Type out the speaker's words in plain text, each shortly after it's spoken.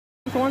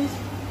ones?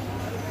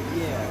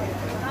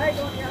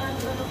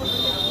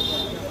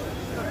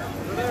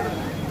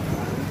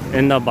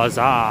 In the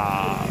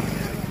bazaar.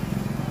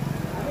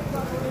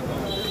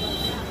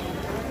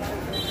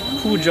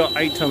 Puja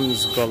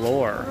items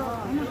galore.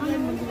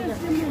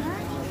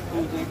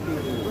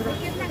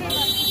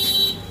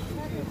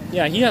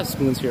 Yeah, he has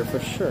spoons here for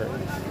sure.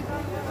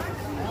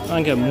 I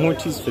can get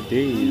mortis for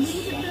days.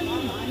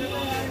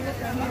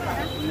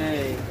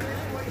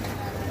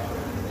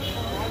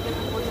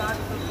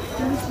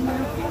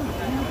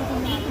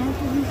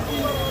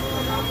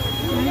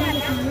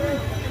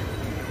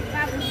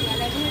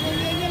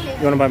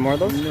 You want to buy more of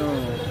those? No.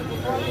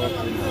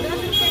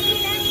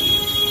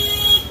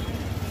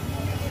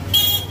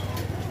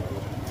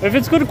 If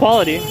it's good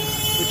quality,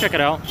 we'll check it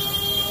out.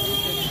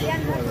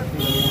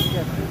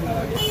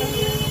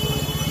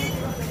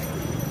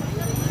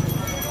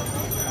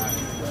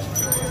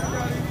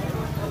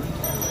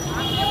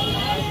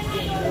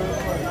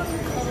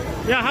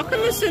 Yeah, how can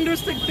this cinder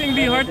stick thing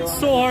be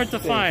so hard to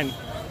find?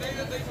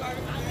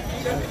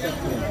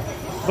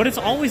 But it's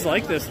always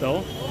like this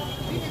though.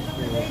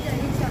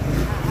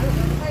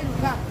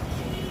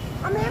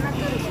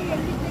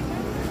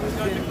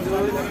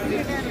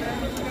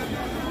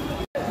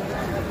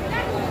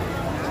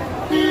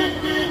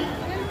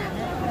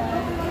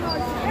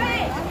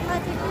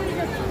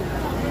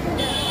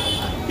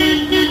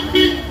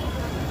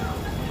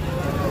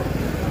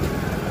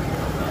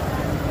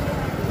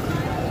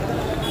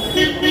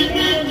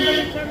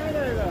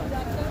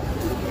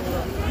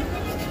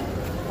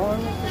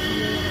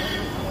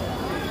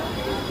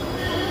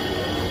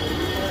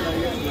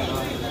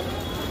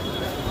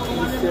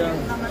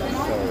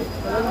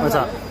 What's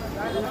up?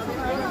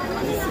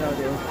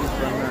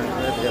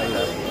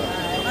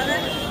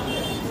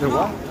 The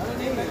what?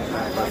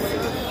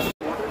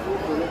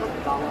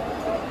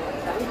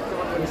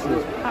 This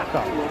is pack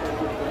up.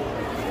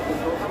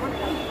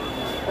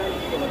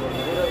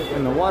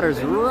 And the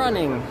water's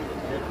running.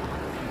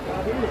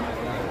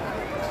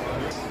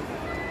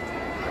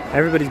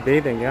 Everybody's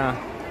bathing, yeah.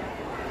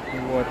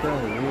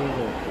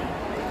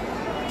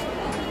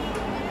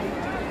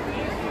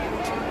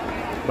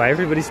 But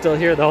everybody's still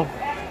here though.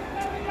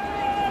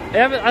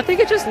 Yeah, I think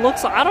it just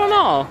looks, I don't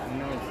know.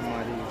 No, it's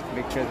muddy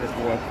because it's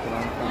wet from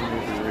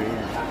the rain.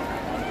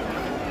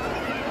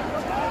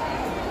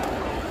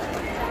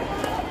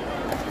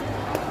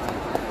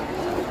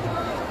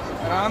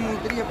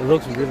 It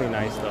looks really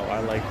nice though. I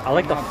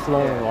like the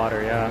flowing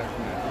water, yeah.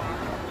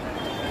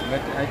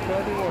 But I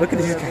told you, look at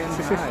these guys.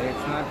 It's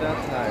not that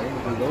high.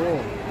 It's low.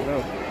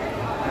 Look.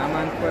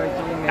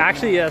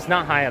 Actually, yeah, it's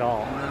not high at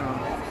all. No.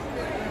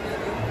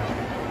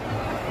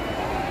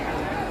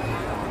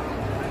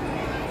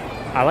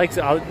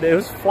 It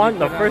was fun.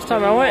 The first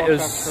time I went, it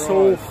was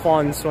so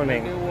fun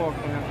swimming.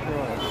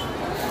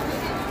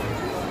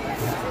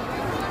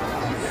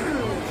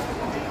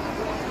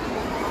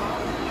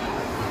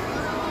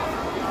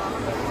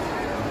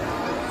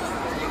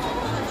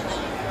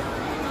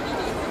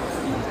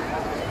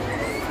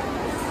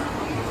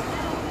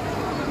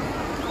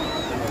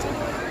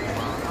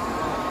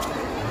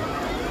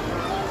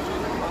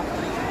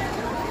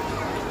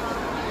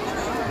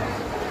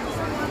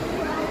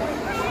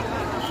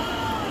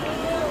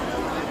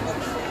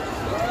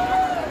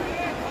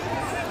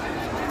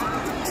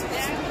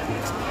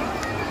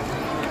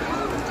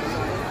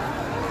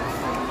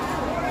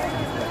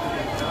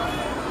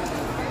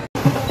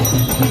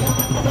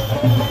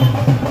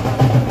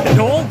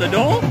 The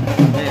door?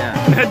 Yeah.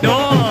 The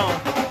door!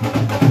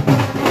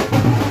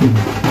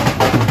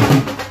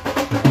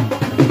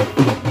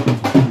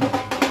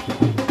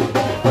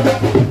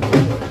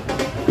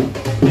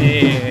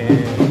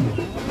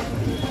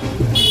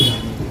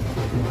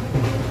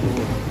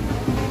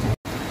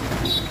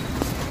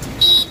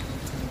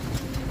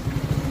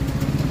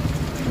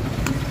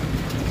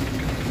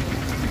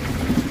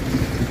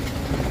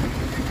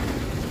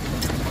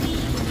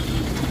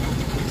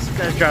 This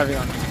guy's driving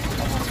on the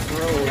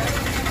road.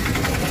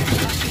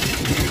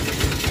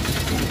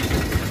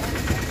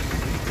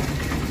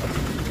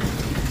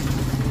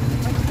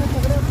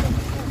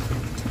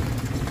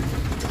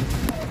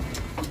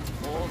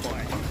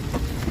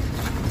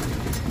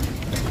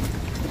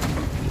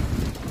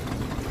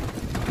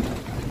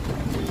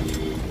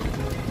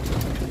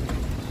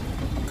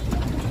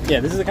 Yeah,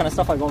 this is the kind of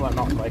stuff I go in my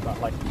mouth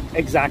like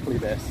exactly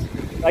this.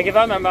 Like if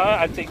I'm in my mouth,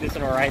 I'd take this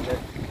and ride it.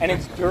 And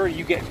it's dirty,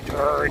 you get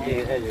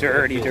dirty.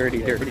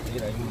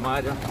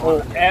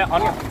 Oh,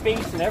 on your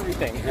face and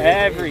everything.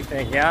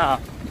 Everything, yeah.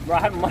 Bro,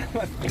 I had mud on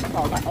my face, I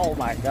was like, oh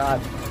my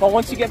god. But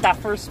once you get that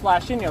first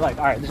splash in, you're like,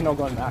 alright, there's no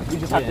going back. You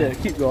just have to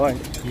keep going.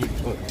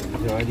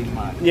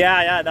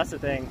 Yeah, that's the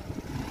thing.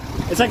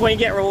 It's like when you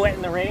get real wet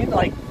in the rain,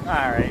 like,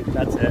 alright,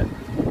 that's it.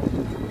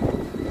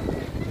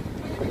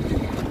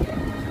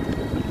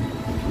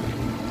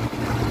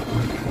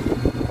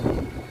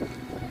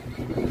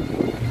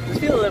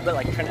 A little bit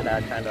like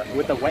Trinidad, kind of,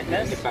 with the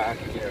wetness.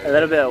 A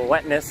little bit of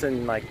wetness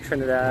in like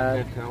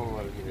Trinidad.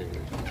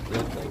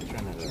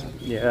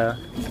 Yeah.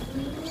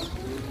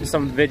 There's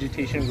some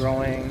vegetation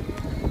growing.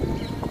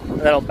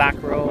 little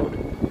back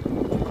road.